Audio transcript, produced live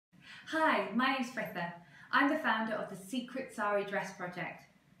Hi, my name's Fritha. I'm the founder of the Secret Sari Dress Project.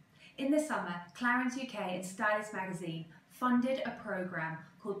 In the summer, Clarins UK and Stylist magazine funded a programme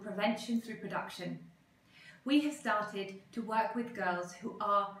called Prevention Through Production. We have started to work with girls who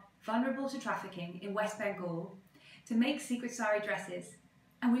are vulnerable to trafficking in West Bengal to make secret sari dresses,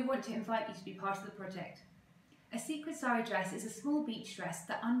 and we want to invite you to be part of the project. A secret sari dress is a small beach dress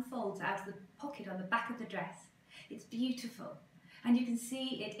that unfolds out of the pocket on the back of the dress. It's beautiful, and you can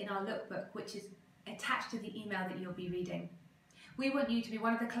see it in our lookbook, which is attached to the email that you'll be reading. We want you to be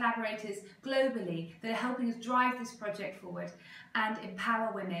one of the collaborators globally that are helping us drive this project forward and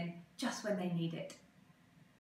empower women just when they need it.